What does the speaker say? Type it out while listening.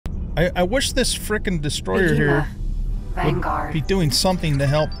I wish this frickin' destroyer here would be doing something to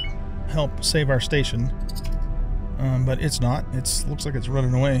help save our station. But it's not. Looks like it's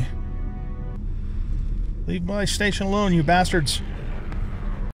running away. Leave my station alone, you bastards.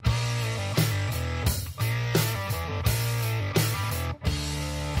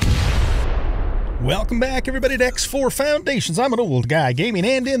 Welcome back, everybody, to X4 Foundations. I'm an old guy gaming,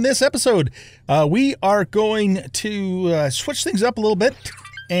 and in this episode, we are going to switch things up a little bit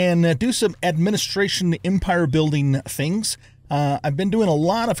and do some administration empire building things. I've been doing a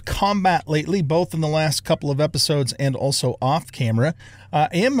lot of combat lately, both in the last couple of episodes and also off camera. I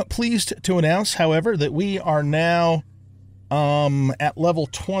am pleased to announce, however, that we are now at level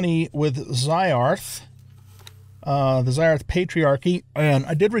 20 with Zyarth. The Zyarth Patriarchy, and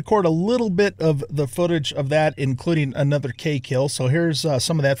I did record a little bit of the footage of that, including another K kill, so here's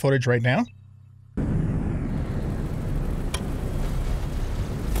some of that footage right now.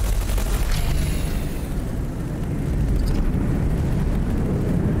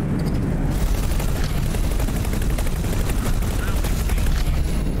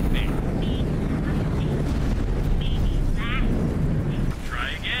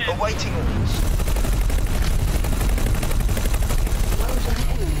 Try again. Awaiting orders.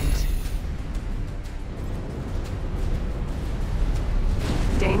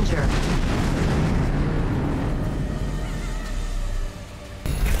 Danger.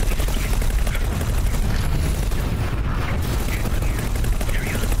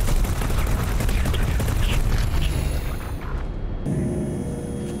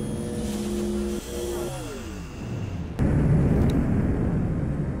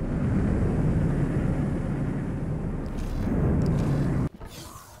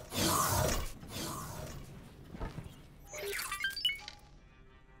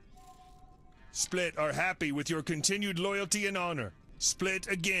 Split are happy with your continued loyalty and honor. Split,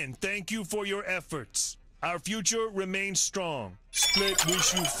 again, thank you for your efforts. Our future remains strong. Split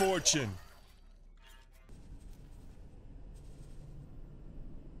wish you fortune.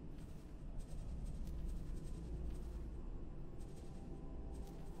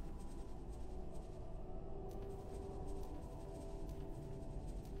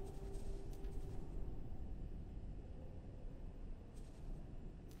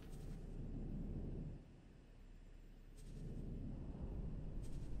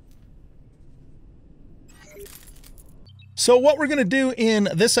 So what we're going to do in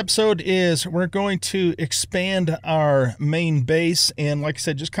this episode is we're going to expand our main base and, like I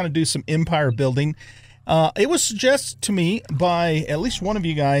said, just kind of do some empire building. It was suggested to me by at least one of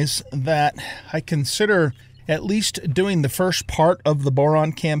you guys that I consider at least doing the first part of the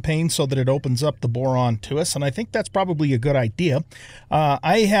Boron campaign so that it opens up the Boron to us, and I think that's probably a good idea.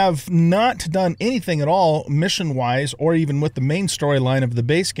 I have not done anything at all mission-wise or even with the main storyline of the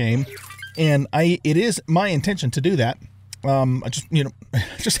base game, and it is my intention to do that. I just,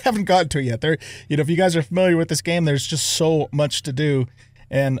 just haven't gotten to it yet. If you guys are familiar with this game, there's just so much to do,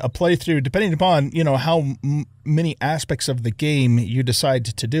 and a playthrough, depending upon, how many aspects of the game you decide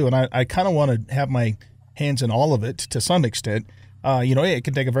to do. And I kind of want to have my hands in all of it to some extent. It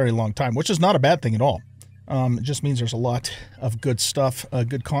can take a very long time, which is not a bad thing at all. It just means there's a lot of good stuff,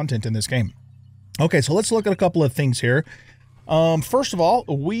 good content in this game. Okay, so let's look at a couple of things here. First of all,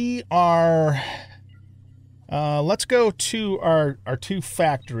 we are... let's go to our two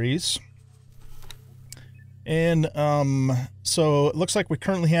factories. And so it looks like we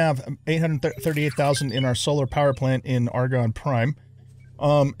currently have 838,000 in our solar power plant in Argonne Prime.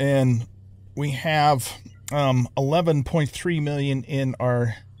 And we have 11.3 million in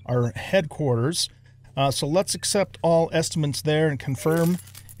our headquarters. So let's accept all estimates there and confirm.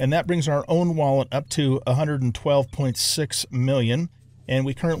 And that brings our own wallet up to 112.6 million. And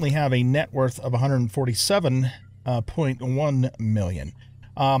we currently have a net worth of 147.1 million.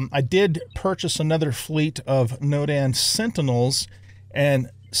 I did purchase another fleet of Nodan Sentinels and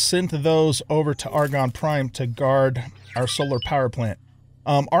sent those over to Argonne Prime to guard our solar power plant.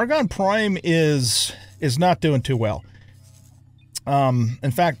 Argonne Prime is not doing too well.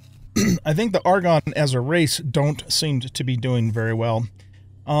 In fact, I think the Argonne as a race don't seem to be doing very well.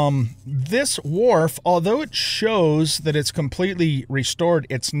 This wharf, although it shows that it's completely restored,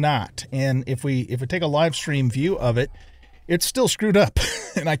 it's not. And if we take a live stream view of it, it's still screwed up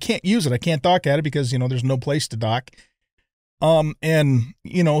and I can't use it. I can't dock at it because, there's no place to dock.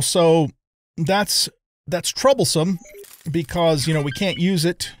 So that's troublesome because, we can't use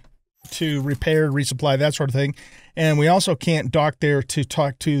it to repair, resupply, that sort of thing. And we also can't dock there to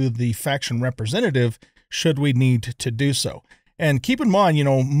talk to the faction representative should we need to do so. And keep in mind,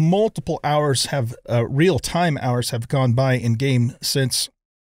 multiple hours have, real-time hours have gone by in game since,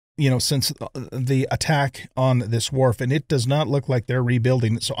 since the attack on this wharf, and it does not look like they're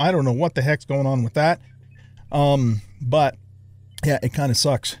rebuilding it. So I don't know what the heck's going on with that. But yeah, it kind of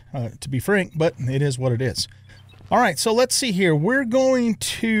sucks, to be frank, but it is what it is. All right, so let's see here. We're going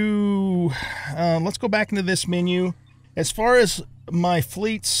to, let's go back into this menu. As far as my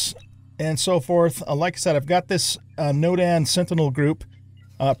fleets and so forth, like I said, I've got this Nodan Sentinel group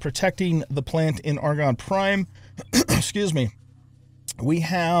protecting the plant in Argon Prime. Excuse me. We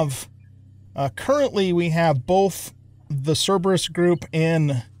have, currently we have both the Cerberus group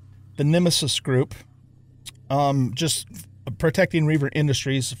and the Nemesis group just protecting Reaver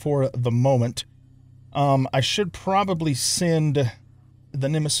Industries for the moment. I should probably send the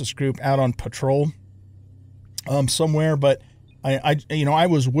Nemesis group out on patrol somewhere, but I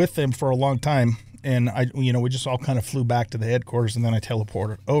was with them for a long time, and we just all kind of flew back to the headquarters, and then I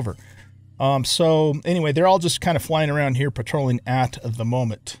teleported over. So anyway, they're all just kind of flying around here patrolling at the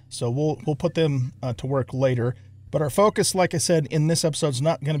moment. So we'll put them to work later. But our focus, like I said, in this episode is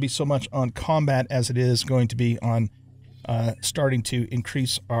not going to be so much on combat as it is going to be on starting to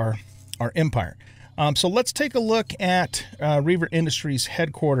increase our empire. So let's take a look at Reaver Industries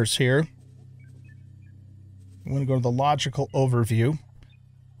headquarters here. I'm going to go to the logical overview.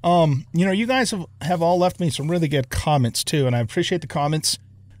 You guys have all left me some really good comments too, and I appreciate the comments.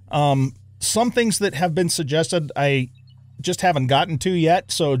 Some things that have been suggested I just haven't gotten to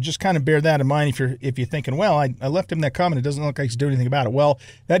yet, so just kind of bear that in mind if you're thinking, well, I left him that comment, it doesn't look like he's doing anything about it. Well,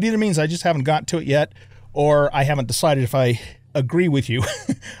 that either means I just haven't gotten to it yet, or I haven't decided if I agree with you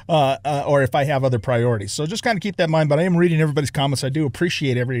or if I have other priorities. So just kind of keep that in mind, but I am reading everybody's comments. I do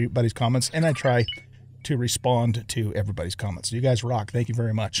appreciate everybody's comments, and I try to respond to everybody's comments. So you guys rock. Thank you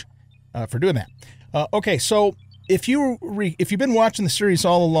very much for doing that. Okay, so if you've been watching the series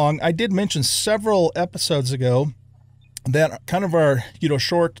all along, I did mention several episodes ago that kind of our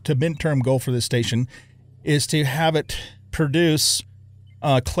short to midterm goal for this station is to have it produce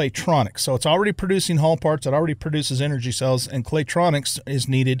Claytronics. So it's already producing hull parts, it already produces energy cells, and Claytronics is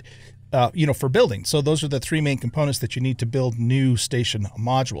needed for building. So those are the three main components that you need to build new station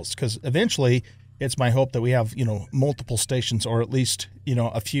modules, because eventually it's my hope that we have multiple stations, or at least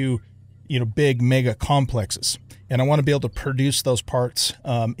a few big mega complexes, and I want to be able to produce those parts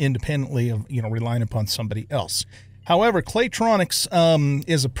independently of relying upon somebody else. However, Claytronics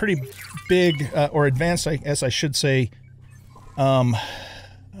is a pretty big or advanced, as I should say,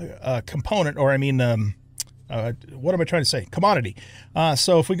 component, or what am I trying to say? Commodity.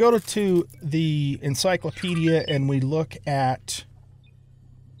 So if we go to the encyclopedia and we look at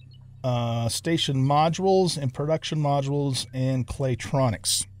station modules and production modules and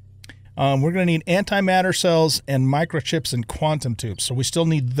Claytronics, we're going to need antimatter cells and microchips and quantum tubes. So we still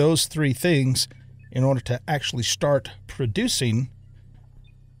need those three things in order to actually start producing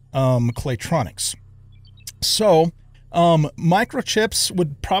Claytronics. So microchips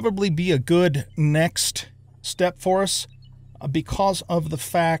would probably be a good next step for us because of the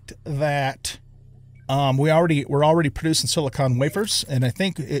fact that we're already producing silicon wafers, and I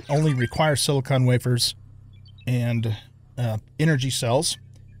think it only requires silicon wafers and energy cells.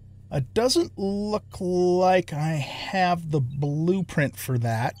 It doesn't look like I have the blueprint for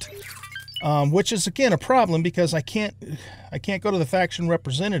that, which is again a problem because I can't go to the faction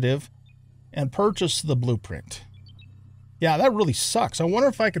representative and purchase the blueprint. Yeah, that really sucks. I wonder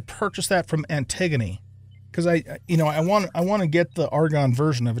if I could purchase that from Antigone, because I want to get the Argon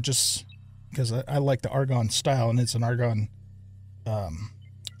version of it just because I like the Argon style, and it's an Argon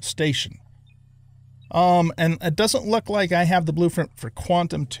station. And it doesn't look like I have the blueprint for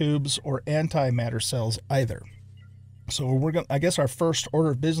quantum tubes or antimatter cells either. So I guess our first order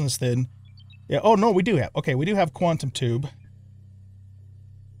of business then. Yeah. Oh no, we do have. Okay, we do have quantum tube.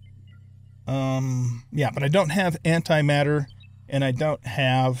 Yeah, but I don't have antimatter, and I don't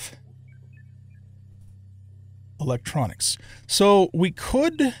have electronics. So we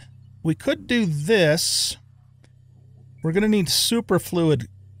could do this. We're going to need superfluid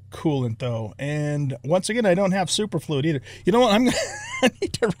coolant though, and once again I don't have superfluid either. You know what? I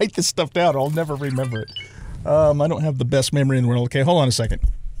need to write this stuff down. I'll never remember it. I don't have the best memory in the world. Okay, hold on a second.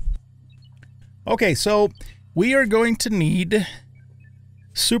 Okay, so we are going to need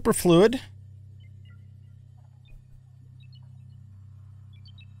superfluid.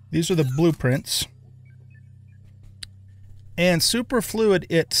 These are the blueprints. And superfluid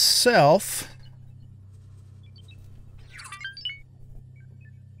itself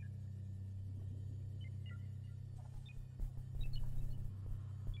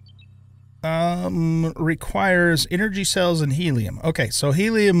requires energy cells and helium. Okay, so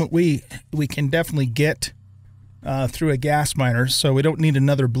helium we can definitely get through a gas miner, so we don't need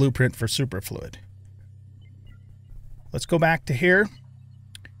another blueprint for superfluid. Let's go back to here.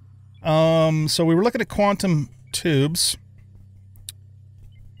 So we were looking at quantum tubes,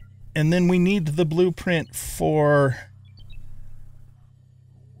 and then we need the blueprint for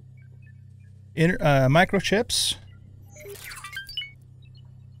microchips.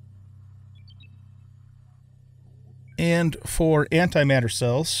 And for antimatter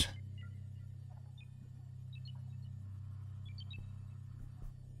cells.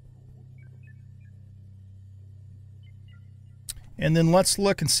 And then let's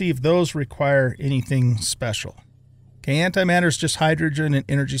look and see if those require anything special. Okay, antimatter is just hydrogen and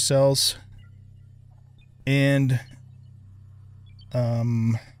energy cells. And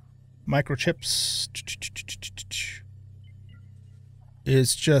microchips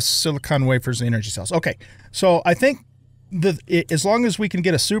is just silicon wafers and energy cells. Okay, so I think as long as we can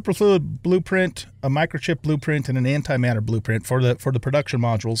get a superfluid blueprint, a microchip blueprint, and an antimatter blueprint for the production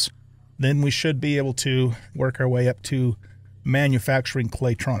modules, then we should be able to work our way up to manufacturing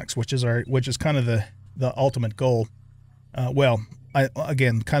Claytronics, which is kind of the ultimate goal.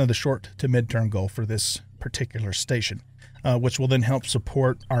 Again, kind of the short to midterm goal for this particular station, which will then help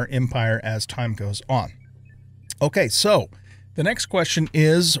support our empire as time goes on. Okay, so the next question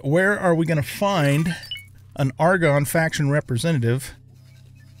is, where are we going to find an Argon faction representative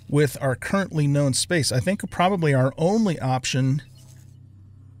with our currently known space? I think probably our only option,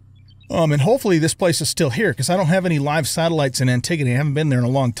 and hopefully this place is still here, because I don't have any live satellites in Antigone. I haven't been there in a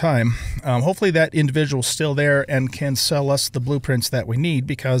long time. Hopefully that individual's still there and can sell us the blueprints that we need,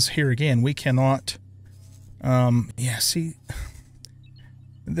 because here again, we cannot... yeah, see,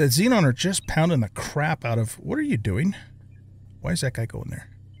 the Xenon are just pounding the crap out of... What are you doing? Why is that guy going there?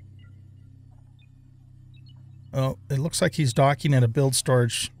 Oh, it looks like he's docking at a build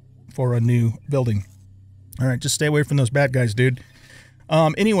storage for a new building. All right, just stay away from those bad guys, dude.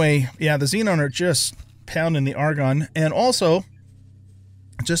 Anyway, yeah, the Xenon are just pounding the Argon. And also,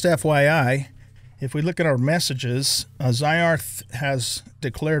 just FYI, if we look at our messages, Zyarth has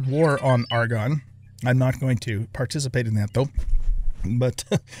declared war on Argon. I'm not going to participate in that, though. But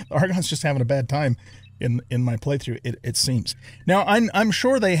Argon's just having a bad time in my playthrough, it seems. Now, I'm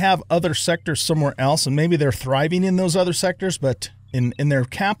sure they have other sectors somewhere else, and maybe they're thriving in those other sectors, but in their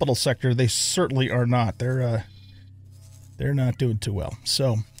capital sector, they certainly are not. They're not doing too well.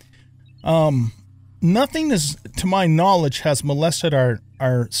 So, nothing is, to my knowledge, has molested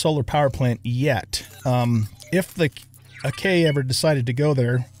our solar power plant yet. If a K ever decided to go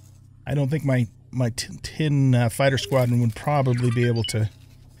there, I don't think my tin fighter squadron would probably be able to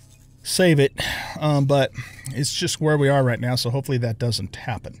save it, but it's just where we are right now, so hopefully that doesn't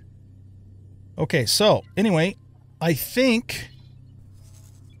happen. Okay, so anyway, I think...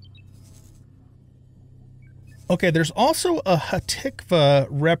 Okay, there's also a Hatikva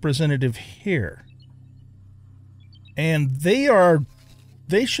representative here. And they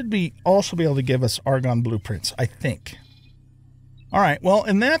should also be able to give us Argon blueprints, I think. All right, well,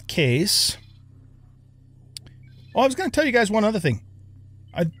 in that case... Oh, I was going to tell you guys one other thing.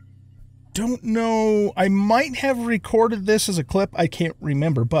 I don't know. I might have recorded this as a clip. I can't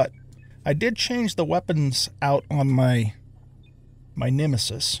remember, but I did change the weapons out on my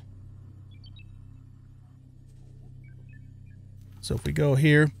Nemesis. So if we go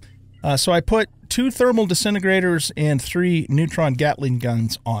here, so I put 2 thermal disintegrators and 3 neutron Gatling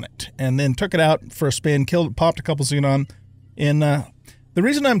guns on it, and then took it out for a spin, popped a couple Xenon. And the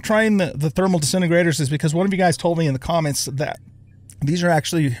reason I'm trying the thermal disintegrators is because one of you guys told me in the comments that these are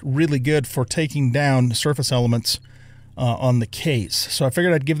actually really good for taking down surface elements on the Ks. So I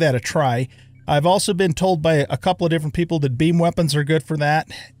figured I'd give that a try. I've also been told by a couple of different people that beam weapons are good for that,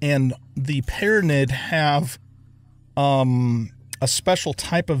 and the Pyramid have a special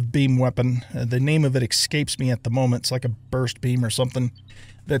type of beam weapon. The name of it escapes me at the moment. It's like a burst beam or something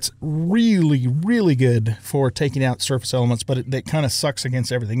that's really, really good for taking out surface elements, but it kind of sucks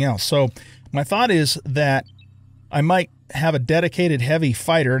against everything else. So my thought is that I might have a dedicated heavy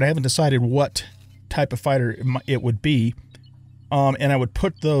fighter, and I haven't decided what type of fighter it would be, and I would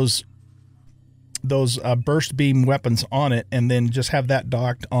put those burst beam weapons on it, and then just have that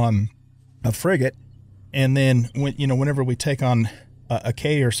docked on a frigate. And then whenever we take on a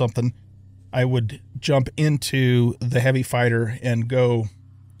K or something, I would jump into the heavy fighter and go,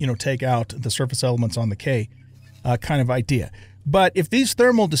 take out the surface elements on the K, kind of idea. But if these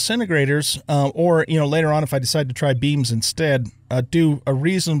thermal disintegrators, or later on if I decide to try beams instead, do a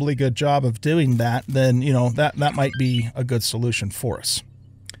reasonably good job of doing that, then that might be a good solution for us.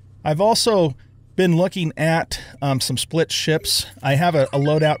 I've also been looking at some split ships. I have a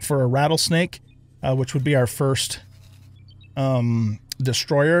loadout for a rattlesnake. which would be our first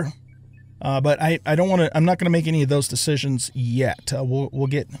destroyer. But I don't want to. I'm not going to make any of those decisions yet. We'll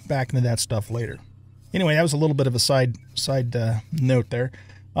get back into that stuff later. Anyway, that was a little bit of a side note there.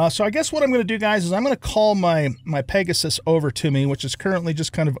 So I guess what I'm going to do, guys, is I'm going to call my Pegasus over to me, which is currently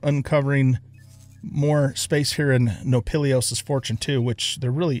just kind of uncovering more space here in Nopilios' Fortune 2, which there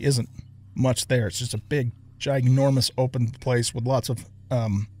really isn't much there. It's just a big, ginormous open place with lots of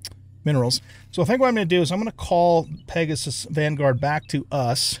minerals. So I think what I'm going to do is I'm going to call Pegasus Vanguard back to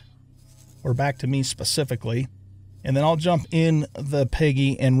us, or back to me specifically, and then I'll jump in the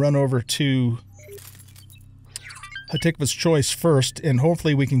Peggy and run over to Hatikva's Choice first, and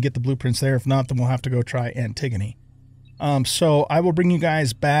hopefully we can get the blueprints there. If not, then we'll have to go try Antigone. So I will bring you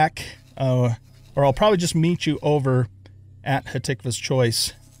guys back, or I'll probably just meet you over at Hatikva's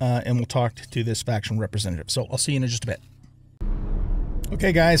Choice, and we'll talk to this faction representative. So I'll see you in just a bit.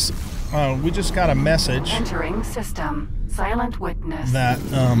 Okay, guys, we just got a message. Entering system. Silent witness. That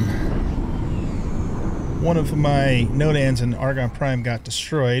one of my Nodans in Argon Prime got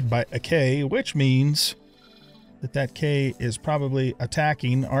destroyed by a K, which means that K is probably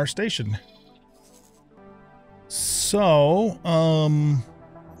attacking our station. So,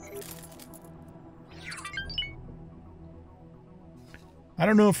 I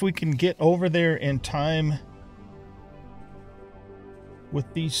don't know if we can get over there in time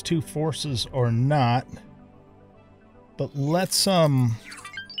with these two forces or not, but let's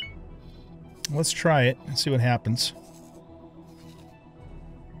try it and see what happens.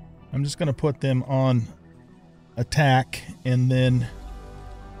 I'm just going to put them on attack, and then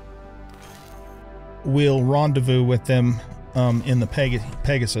we'll rendezvous with them in the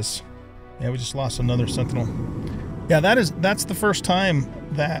Pegasus. Yeah, we just lost another Sentinel. Yeah, that's the first time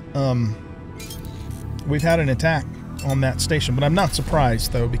that we've had an attack on that station, but I'm not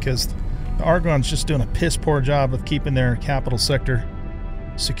surprised though, because the Argon's just doing a piss poor job of keeping their capital sector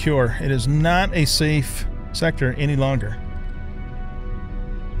secure. It is not a safe sector any longer.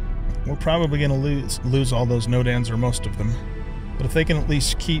 We're probably going to lose all those Nodans, or most of them. But if they can at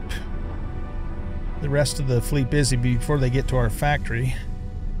least keep the rest of the fleet busy before they get to our factory,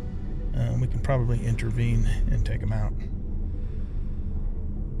 we can probably intervene and take them out.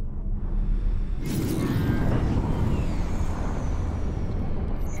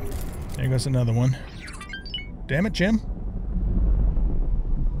 There goes another one. Damn it, Jim.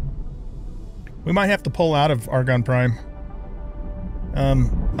 We might have to pull out of Argon Prime.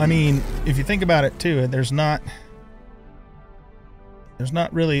 I mean, if you think about it too, there's not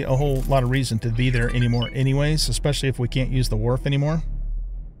really a whole lot of reason to be there anymore anyways, especially if we can't use the wharf anymore.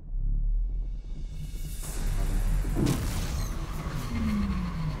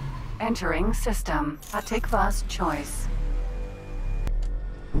 Entering system. Hatikva's Choice.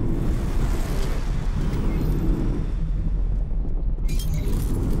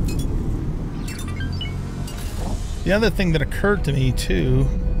 The other thing that occurred to me too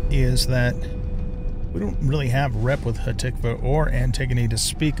is that we don't really have rep with Hatikva or Antigone to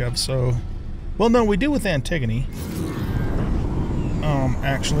speak of, so... Well, no, we do with Antigone.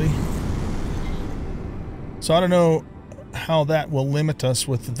 Actually. So I don't know how that will limit us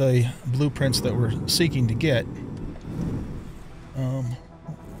with the blueprints that we're seeking to get.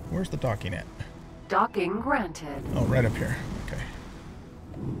 Where's the docking at? Docking granted. Oh, right up here. Okay.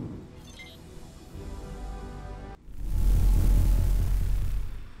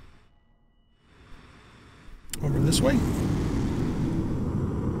 Over this way.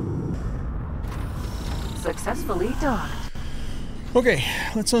 Successfully docked. Okay,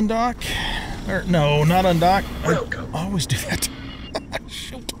 let's undock. Or, no, not undock. Welcome. I always do that.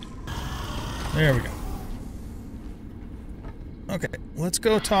 Shoot. There we go. Okay, let's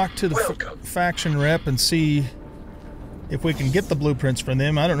go talk to the faction rep and see if we can get the blueprints from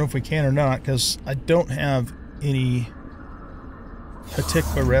them. I don't know if we can or not, because I don't have any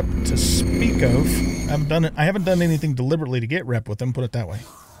Hatikva rep to speak of. I haven't done anything deliberately to get rep with them, put it that way.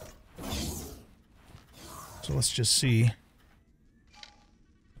 So let's just see.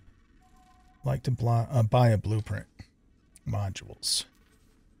 Like to buy a blueprint. Modules.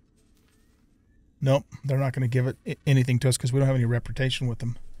 Nope, they're not going to give it anything to us because we don't have any reputation with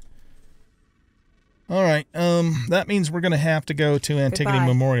them. All right, that means we're going to have to go to Antigone Goodbye.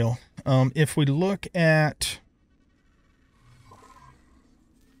 Memorial. If we look at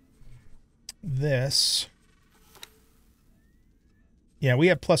this, yeah, we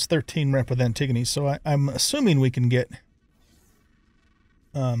have plus 13 rep with Antigone, so I'm assuming we can get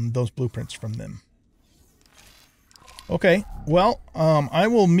those blueprints from them. Okay, well, I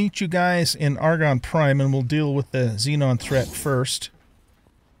will meet you guys in Argon Prime, and we'll deal with the Xenon threat first.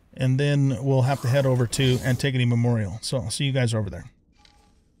 and then we'll have to head over to Antigone Memorial. So I'll see you guys over there.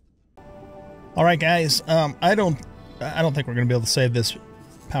 All right, guys. I don't think we're going to be able to save this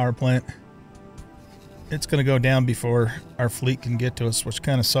power plant. It's going to go down before our fleet can get to us, which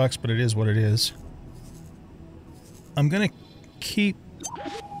kind of sucks, but it is what it is. I'm going to keep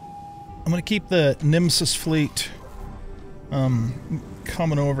the Nemesis fleet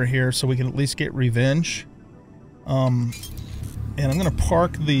coming over here so we can at least get revenge. And I'm going to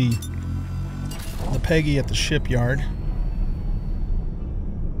park the Peggy at the shipyard.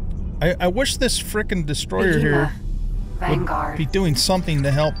 I wish this frickin' destroyer here would be doing something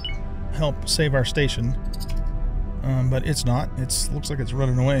to help save our station. But it's not. It looks like it's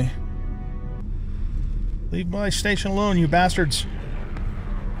running away. Leave my station alone, you bastards.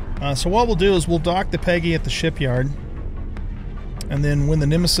 So what we'll do is we'll dock the Peggy at the shipyard. And then when the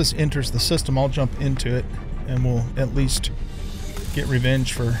Nemesis enters the system, I'll jump into it. And we'll at least get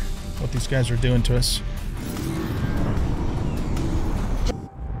revenge for what these guys are doing to us.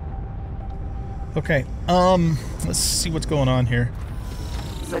 Okay, let's see what's going on here.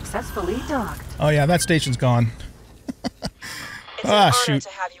 Successfully docked. Oh yeah, that station's gone. It's an honor to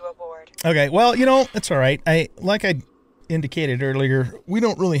have you aboard. Okay, well, you know, it's all right. Like I indicated earlier, we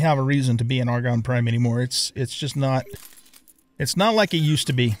don't really have a reason to be in Argon Prime anymore. It's just not. It's not like it used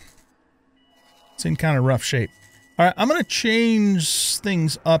to be. It's in kind of rough shape. All right, I'm gonna change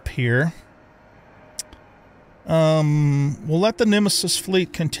things up here. We'll let the Nemesis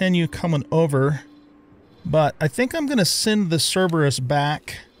fleet continue coming over, but I think I'm gonna send the Cerberus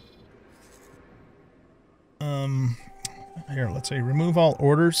back. Here, let's say remove all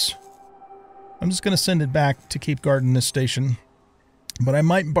orders. I'm just gonna send it back to keep guarding this station, but I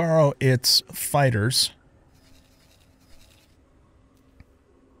might borrow its fighters.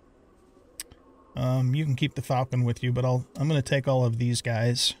 You can keep the Falcon with you, but I'm gonna take all of these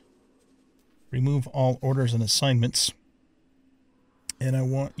guys. Remove all orders and assignments. And I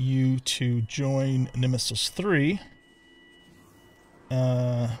want you to join Nemesis 3.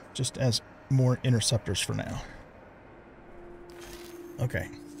 Just as more interceptors for now. Okay.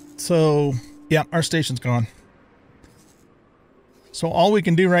 So, yeah, our station's gone. So all we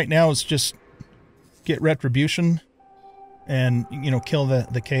can do right now is just get retribution and, you know, kill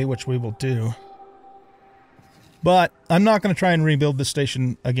the K, which we will do. But I'm not going to try and rebuild this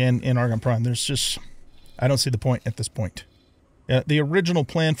station again in Argon Prime. There's just, I don't see the point at this point. The original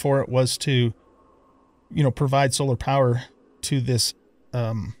plan for it was to, you know, provide solar power to this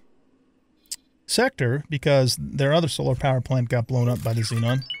sector because their other solar power plant got blown up by the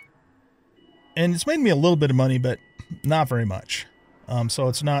Xenon. And it's made me a little bit of money, but not very much. So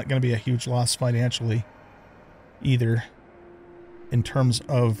it's not going to be a huge loss financially either, in terms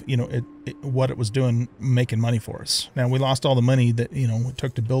of, you know, what it was doing, making money for us. Now, we lost all the money that, you know, it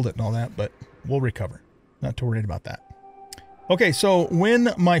took to build it and all that, but we'll recover. Not too worried about that. Okay, so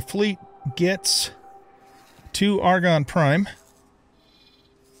when my fleet gets to Argon Prime,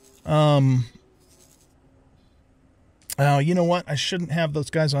 you know what? I shouldn't have those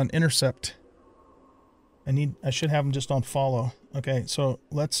guys on intercept. I should have them just on follow. Okay, so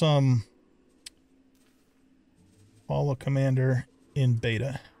let's follow commander in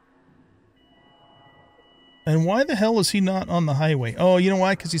beta. And why the hell is he not on the highway? Oh, you know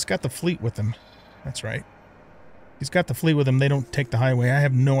why? Because he's got the fleet with him. That's right. He's got the fleet with him. They don't take the highway. I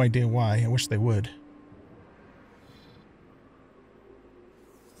have no idea why. I wish they would.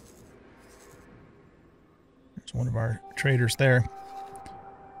 There's one of our traders there.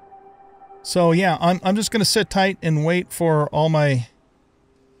 So yeah, I'm just going to sit tight and wait for all my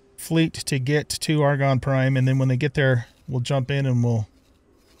fleet to get to Argon Prime, and then when they get there, we'll jump in and we'll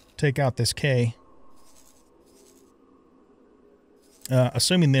take out this K.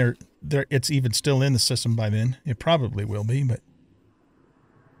 Assuming it's even still in the system by then. It probably will be, but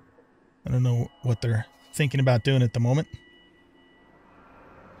I don't know what they're thinking about doing at the moment.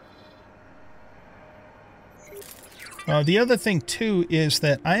 The other thing, too, is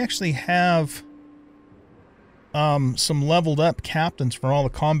that I actually have some leveled up captains for all the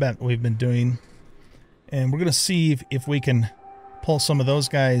combat that we've been doing. And we're going to see if we can pull some of those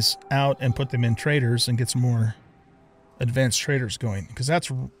guys out and put them in traders and get some more advanced traders going. Because that's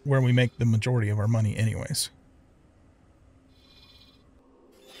where we make the majority of our money anyways.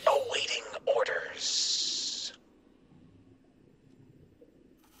 Awaiting orders.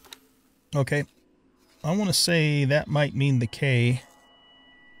 Okay. I want to say that might mean the K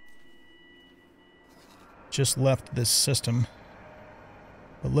just left this system.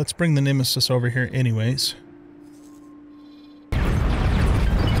 But let's bring the Nemesis over here anyways.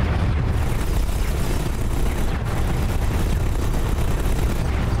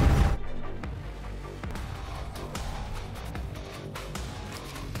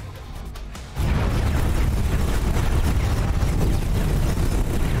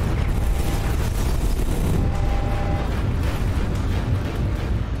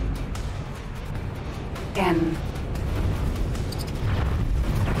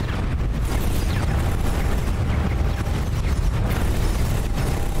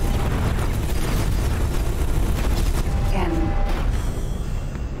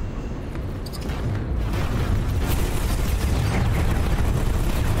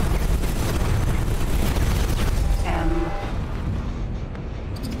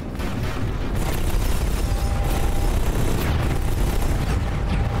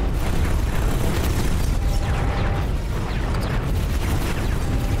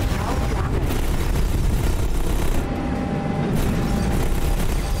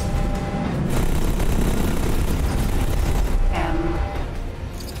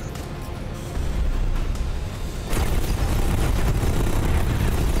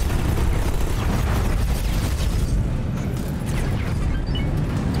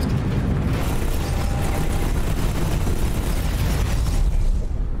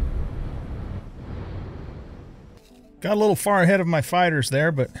 Got a little far ahead of my fighters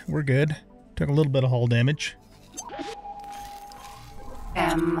there, but we're good. Took a little bit of hull damage.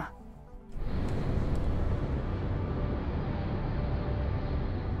 M.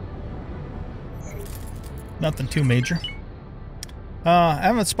 Nothing too major. I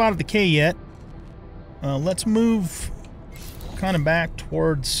haven't spotted the K yet. Let's move kind of back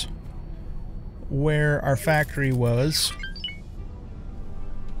towards where our factory was.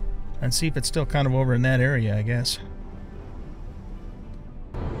 And see if it's still kind of over in that area, I guess.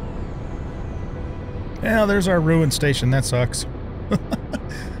 Yeah, there's our ruined station. That sucks.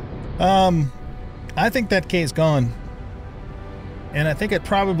 I think that K is gone. And I think it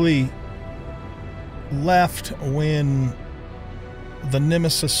probably left when the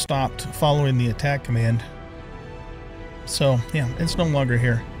Nemesis stopped following the attack command. So, yeah, it's no longer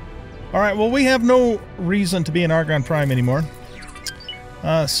here. Alright, well, we have no reason to be in Argon Prime anymore.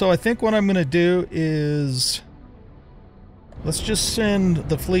 So I think what I'm going to do is... let's just send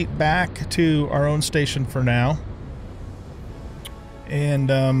the fleet back to our own station for now. And,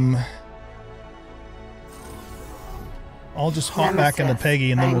 I'll just hop back into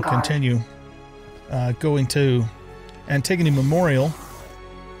Peggy and then we'll continue going to Antigone Memorial.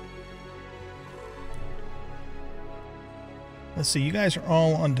 Let's see, you guys are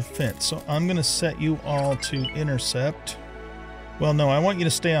all on defense, so I'm going to set you all to intercept. Well, no, I want you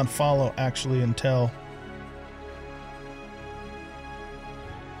to stay on follow, actually, until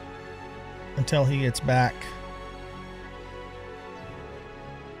he gets back.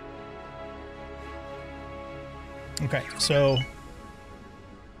 Okay, so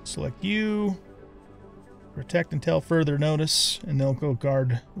select you, protect until further notice, and they'll go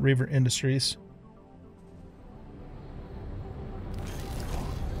guard Reaver Industries.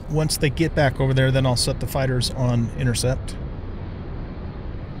 Once they get back over there, then I'll set the fighters on intercept.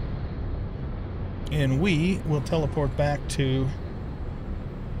 And we will teleport back to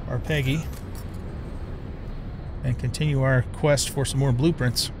our Peggy and continue our quest for some more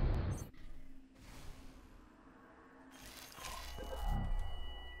blueprints.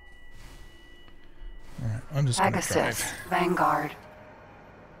 Alright, I'm just going to drive. Vanguard.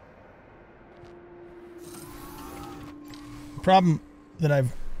 The problem that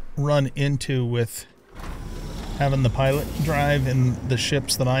I've run into with having the pilot drive in the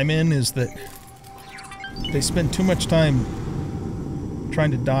ships that I'm in is that they spend too much time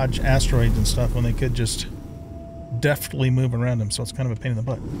trying to dodge asteroids and stuff when they could just deftly move around them, so it's kind of a pain in the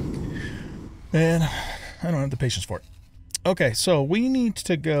butt. And I don't have the patience for it. Okay, so we need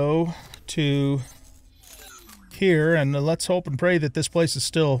to go to here, and let's hope and pray that this place is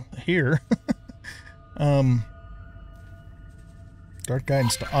still here. Dark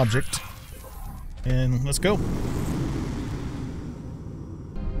guidance to object. And let's go.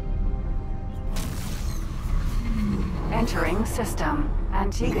 Entering system.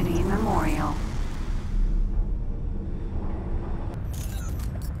 Antigone Memorial.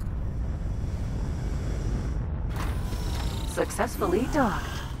 Successfully docked.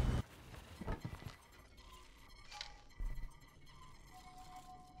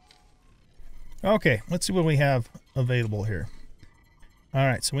 Okay, let's see what we have available here.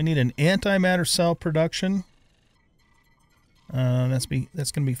 Alright, so we need an antimatter cell production. That's going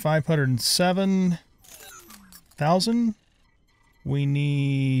to be 507,000. We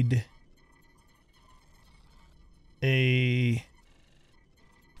need a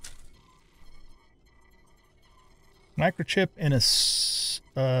microchip and a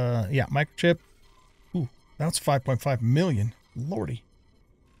microchip. Ooh, that's 5.5 million. Lordy.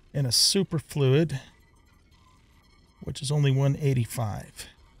 And a super fluid, which is only 185.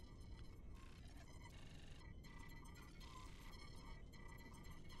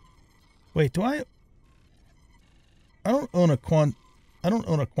 Wait, do I don't own a quantum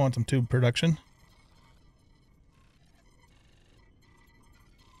tube production.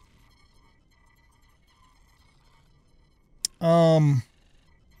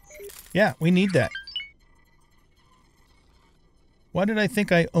 Yeah, we need that. Why did I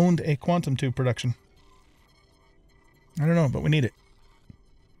think I owned a quantum tube production? I don't know, but we need it.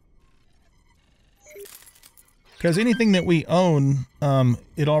 Because anything that we own,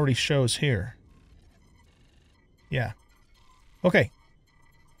 it already shows here. Yeah. Okay.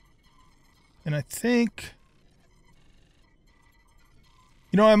 And I think...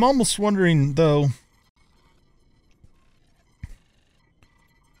 You know, I'm almost wondering, though,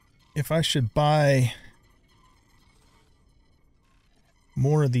 if I should buy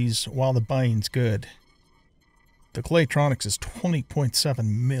more of these while the buying's good. The Claytronics is 20.7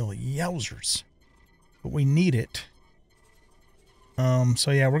 mil. Yowzers. But we need it.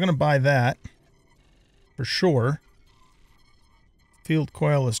 So yeah, we're going to buy that. For sure. Field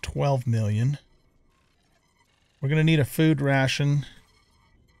coil is 12 million. We're going to need a food ration.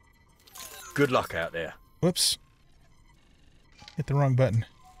 Good luck out there. Whoops. Hit the wrong button.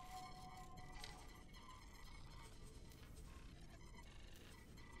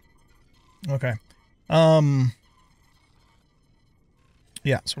 Okay.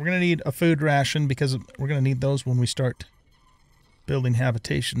 Yeah, so we're going to need a food ration because we're going to need those when we start building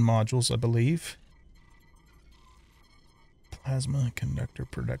habitation modules, I believe. Plasma conductor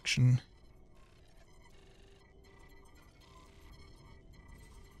production.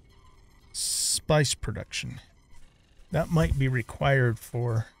 Spice production. That might be required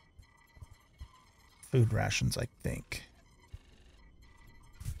for food rations, I think.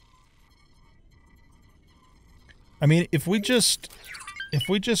 I mean, if we just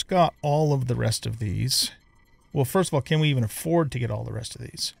got all of the rest of these, well, first of all, can we even afford to get all the rest of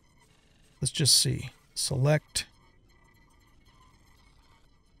these? Let's just see. Select.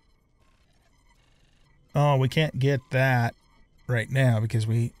 Oh, we can't get that right now because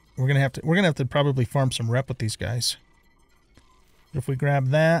we're gonna have to probably farm some rep with these guys. But if we grab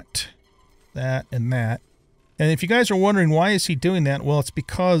that, and that, and if you guys are wondering why is he doing that, well, it's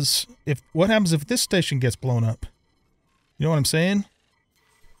because what happens if this station gets blown up? You know what I'm saying?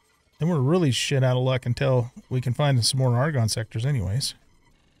 Then we're really shit out of luck until we can find some more Argon sectors anyways.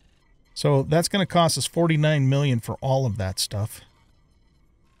 So that's going to cost us 49 million for all of that stuff.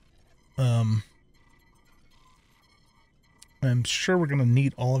 I'm sure we're going to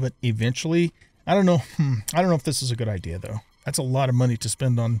need all of it eventually. I don't know. I don't know if this is a good idea though. That's a lot of money to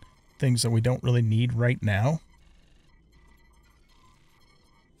spend on things that we don't really need right now.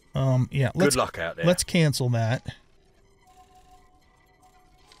 Yeah, Good luck out there. Let's cancel that.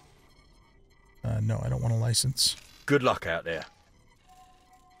 No, I don't want a license. Good luck out there.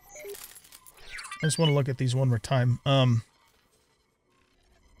 I just want to look at these one more time.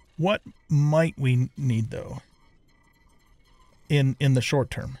 What might we need though? In the short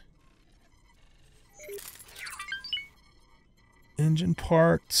term. Engine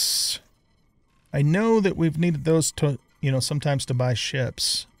parts. I know that we've needed those to, sometimes to buy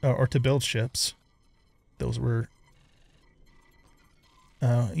ships or to build ships. Those were.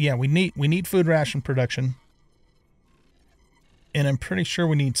 Yeah, we need food ration production. And I'm pretty sure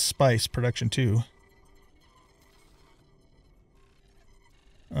we need spice production too.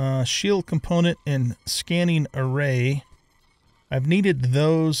 Shield component and scanning array. I've needed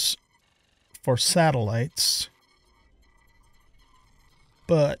those for satellites.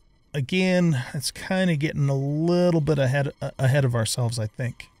 But again, it's kind of getting a little bit ahead of ourselves, I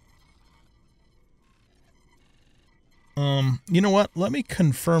think. You know what? Let me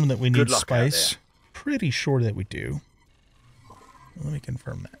confirm that we need spice. Pretty sure that we do. Let me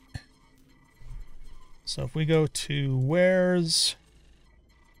confirm that. So if we go to wares,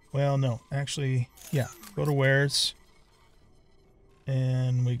 well, no, actually, yeah, go to wares,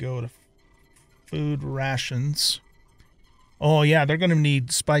 and we go to food rations. Oh yeah, they're going to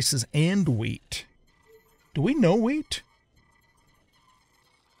need spices and wheat. Do we know wheat?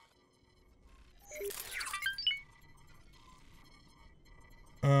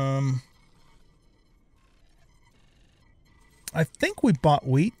 I think we bought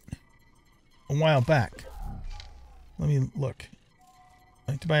wheat a while back. Let me look.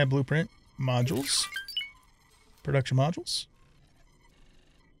 I like to buy a blueprint. Modules. Production modules.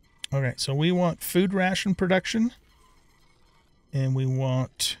 Okay, so we want food ration production. And we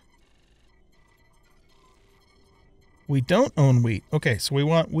want... We don't own wheat. Okay, so we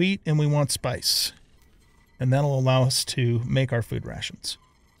want wheat and we want spice. And that'll allow us to make our food rations.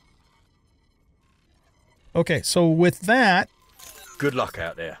 Okay, so with that... Good luck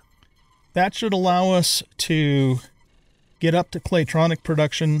out there. That should allow us to get up to Claytronic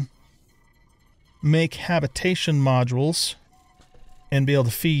production, make habitation modules, and be able to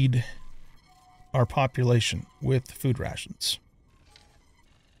feed our population with food rations.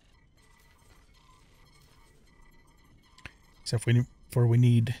 Except for we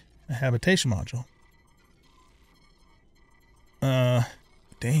need a habitation module.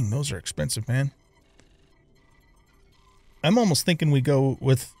 Dang, those are expensive, man. I'm almost thinking we go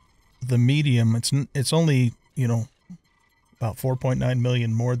with the medium. It's only, about 4.9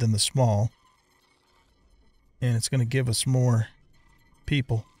 million more than the small. And it's going to give us more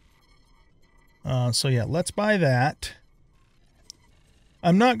people. So yeah, let's buy that.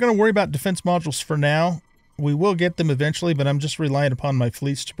 I'm not going to worry about defense modules for now. We will get them eventually, but I'm just relying upon my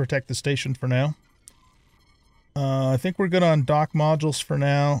fleets to protect the station for now. I think we're good on dock modules for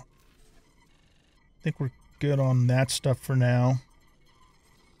now. I think we're good on that stuff for now.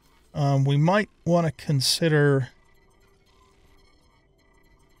 We might want to consider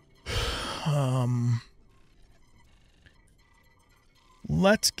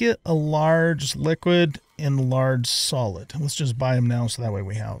Let's get a large liquid and large solid. Let's just buy them now so that way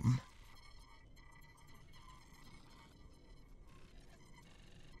we have them.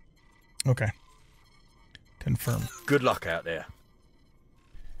 Okay. Confirm. Good luck out there.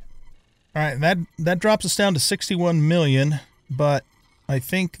 All right, that drops us down to 61 million, but I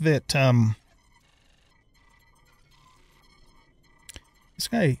think that this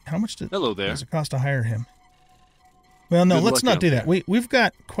guy, how much Hello there. does it cost to hire him? Well, no, Good let's luck not out do that. there. We've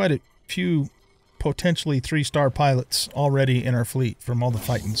got quite a few potentially 3-star pilots already in our fleet from all the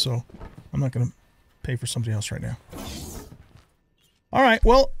fighting, so I'm not going to pay for somebody else right now. All right,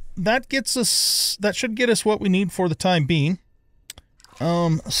 well, that should get us what we need for the time being.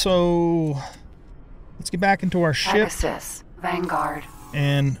 So let's get back into our ship. Pegasus, Vanguard.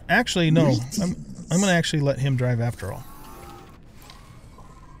 And actually, no, I'm going to actually let him drive after all.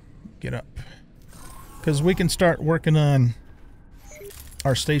 Get up. Because we can start working on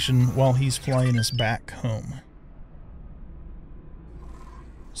our station while he's flying us back home.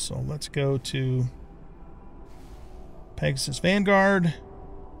 So let's go to Pegasus Vanguard.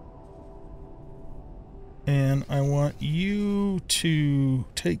 And I want you to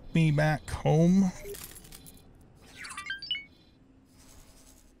take me back home.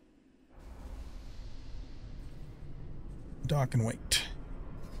 Dock and wait.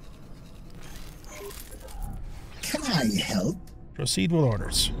 Can I help? Proceed with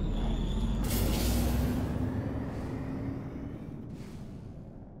orders.